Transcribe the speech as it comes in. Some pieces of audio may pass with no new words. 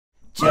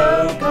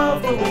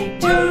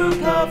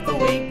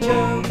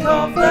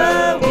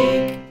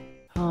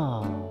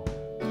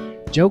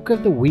Joke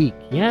of the week.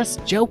 Yes,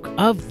 joke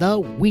of the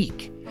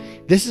week.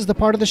 This is the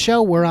part of the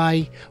show where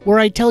I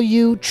tell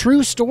you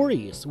true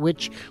stories,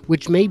 which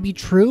may be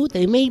true.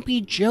 They may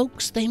be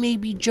jokes. They may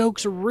be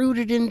jokes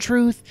rooted in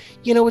truth.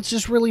 You know, it's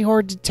just really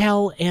hard to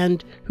tell,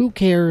 and who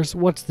cares?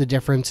 What's the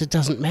difference? It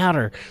doesn't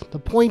matter. The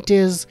point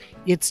is,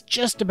 it's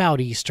just about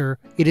Easter.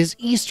 It is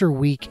Easter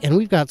week, and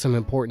we've got some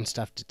important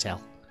stuff to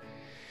tell.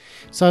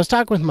 So I was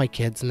talking with my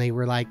kids, and they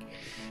were like,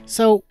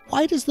 so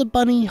why does the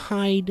bunny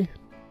hide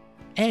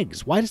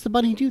eggs? Why does the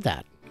bunny do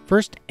that?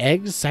 First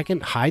eggs,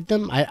 second hide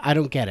them? I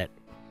don't get it.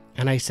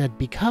 And I said,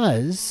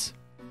 because,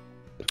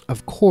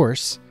 of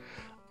course,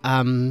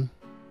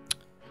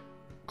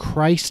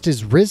 Christ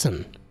is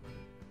risen.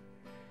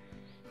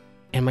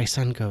 And my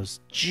son goes,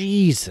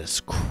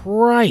 Jesus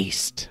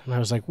Christ. And I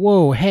was like,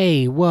 whoa,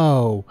 hey,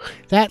 whoa.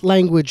 That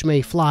language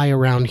may fly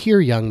around here,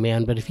 young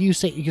man, but if you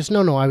say, he goes,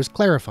 no, I was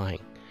clarifying.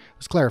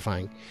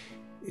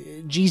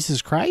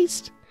 Jesus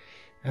Christ?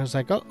 And I was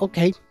like, oh,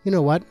 okay, you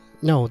know what?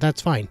 No,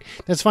 that's fine.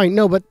 That's fine.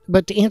 No,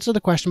 but to answer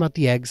the question about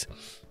the eggs,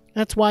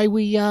 that's why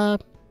we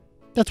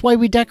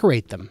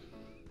decorate them.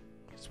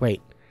 So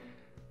wait,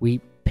 we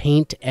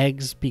paint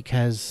eggs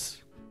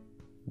because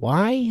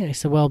why? I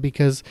said, well,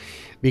 because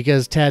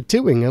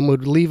tattooing them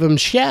would leave them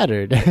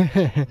shattered.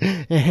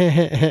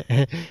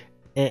 And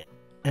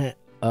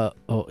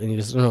he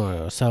goes,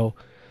 no. So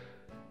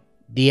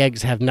the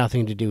eggs have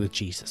nothing to do with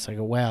Jesus. I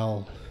go,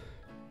 well,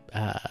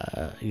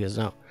 he goes,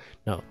 no.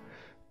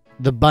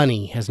 The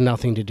bunny has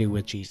nothing to do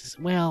with Jesus.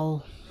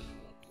 Well,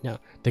 no.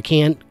 The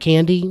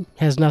candy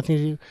has nothing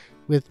to do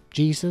with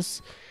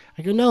Jesus.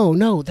 I go,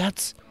 no,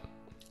 that's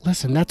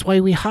why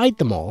we hide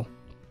them all.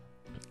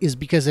 Is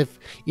because if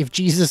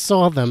Jesus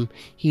saw them,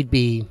 he'd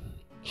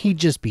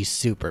just be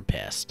super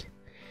pissed.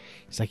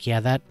 He's like, yeah,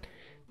 that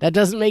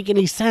doesn't make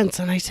any sense.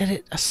 And I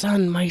said,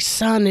 my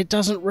son, it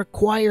doesn't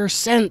require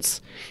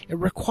sense. It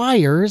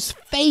requires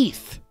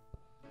faith.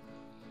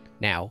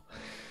 Now,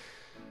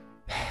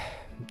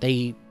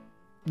 they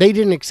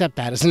didn't accept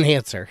that as an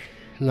answer.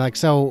 And like,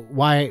 so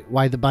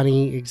why the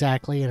bunny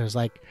exactly? And I was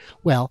like,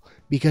 well,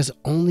 because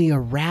only a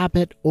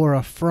rabbit or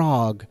a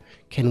frog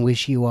can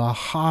wish you a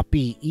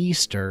happy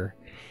Easter.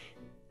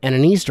 And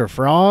an Easter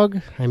frog?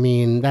 I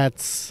mean,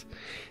 that's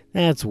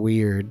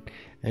weird.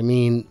 I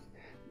mean,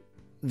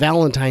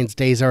 Valentine's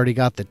Day's already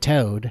got the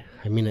toad.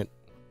 I mean,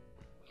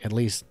 at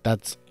least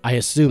I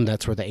assume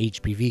that's where the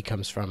HPV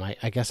comes from.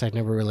 I guess I'd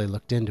never really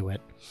looked into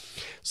it.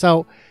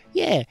 So,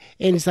 yeah.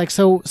 And he's like,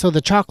 so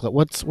the chocolate,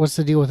 what's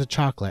the deal with the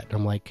chocolate? And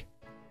I'm like,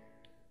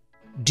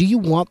 do you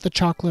want the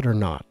chocolate or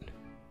not?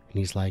 And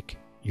he's like,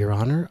 Your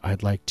Honor,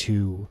 I'd like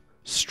to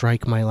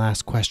strike my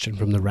last question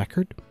from the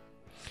record.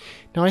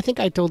 Now, I think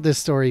I told this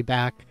story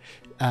back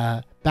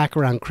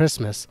around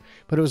Christmas,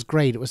 but it was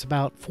great. It was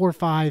about 4 or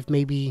 5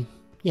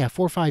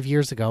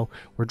 years ago.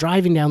 We're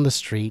driving down the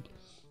street.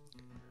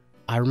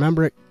 I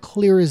remember it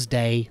clear as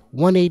day,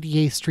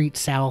 188th Street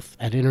South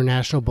at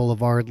International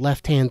Boulevard,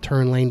 left-hand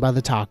turn lane by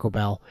the Taco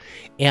Bell.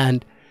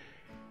 And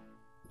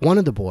one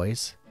of the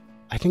boys,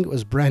 I think it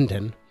was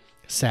Brendan,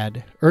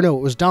 it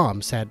was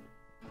Dom, said,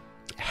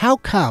 how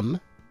come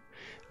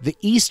the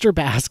Easter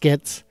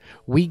baskets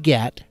we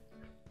get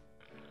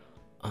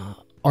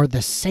are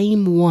the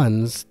same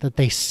ones that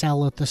they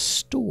sell at the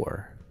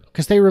store?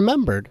 Because they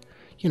remembered,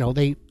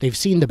 they've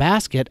seen the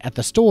basket at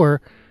the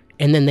store,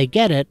 and then they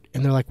get it,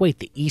 and they're like, wait,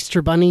 the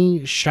Easter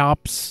Bunny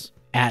shops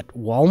at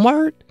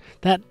Walmart?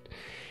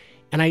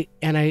 And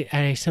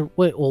I said,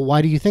 wait, well,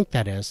 why do you think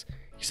that is?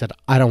 He said,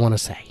 I don't want to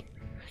say.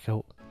 I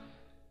go,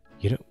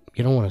 you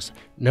don't want to say?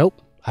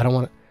 Nope, I don't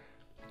want to.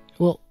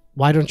 Well,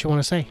 why don't you want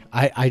to say?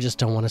 I just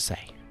don't want to say.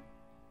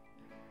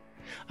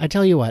 I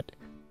tell you what,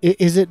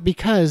 is it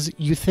because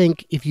you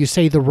think if you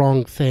say the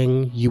wrong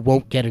thing, you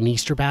won't get an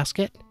Easter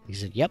basket? He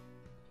said, yep.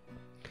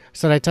 I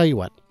said, I tell you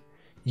what,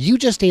 you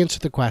just answer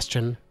the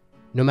question.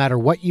 No matter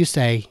what you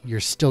say, you're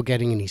still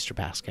getting an Easter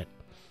basket.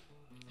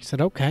 He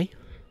said, okay.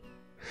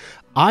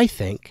 I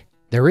think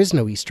there is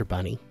no Easter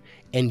bunny,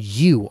 and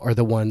you are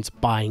the ones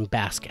buying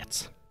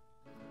baskets.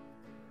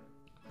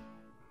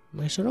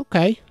 I said,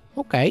 okay.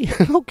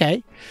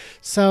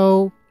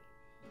 So,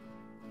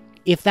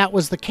 if that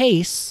was the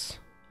case,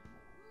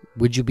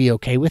 would you be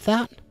okay with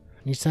that?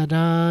 And he said,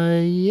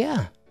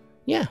 yeah.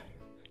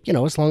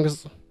 As long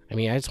as, I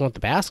just want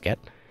the basket.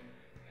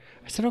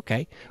 I said,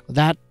 okay.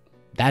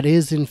 That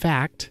is, in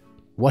fact,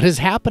 what is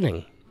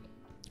happening.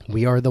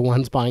 We are the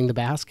ones buying the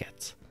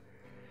baskets.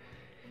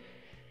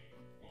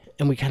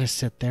 And we kind of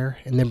sit there,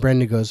 and then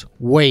Brenda goes,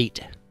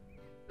 wait,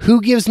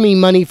 who gives me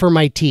money for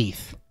my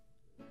teeth?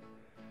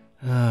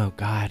 Oh,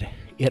 God.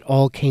 It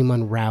all came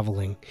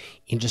unraveling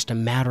in just a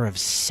matter of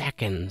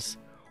seconds.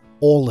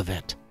 All of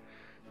it.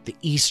 The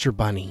Easter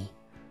Bunny,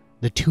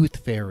 the Tooth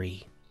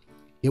Fairy.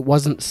 It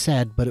wasn't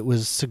said, but it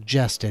was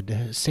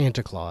suggested.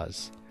 Santa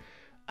Claus.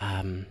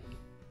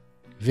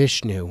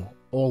 Vishnu,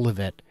 all of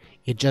it.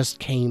 It just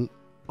came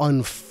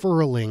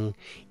unfurling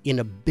in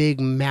a big,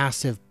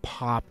 massive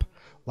pop,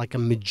 like a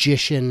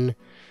magician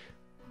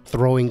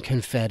throwing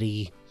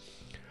confetti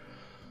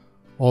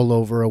all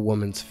over a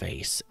woman's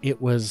face. It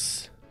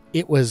was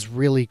it was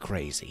really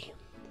crazy.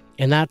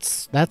 And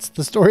that's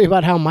the story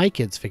about how my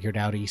kids figured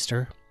out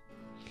Easter.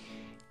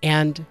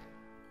 And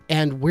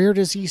where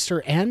does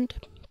Easter end?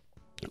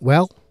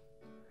 Well,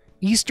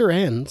 Easter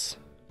ends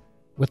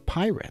with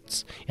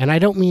pirates. And I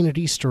don't mean at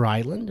Easter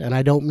Island, and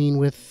I don't mean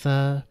with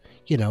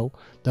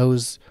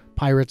those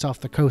pirates off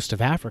the coast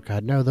of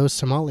Africa. No, those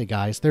Somali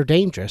guys, they're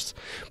dangerous.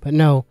 But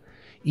no,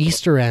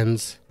 Easter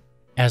ends,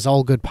 as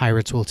all good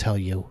pirates will tell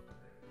you,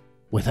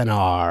 with an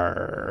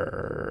R.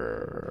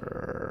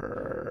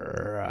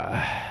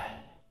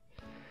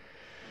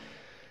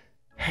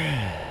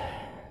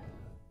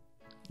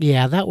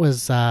 Yeah, that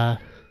was the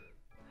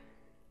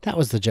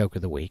joke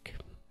of the week.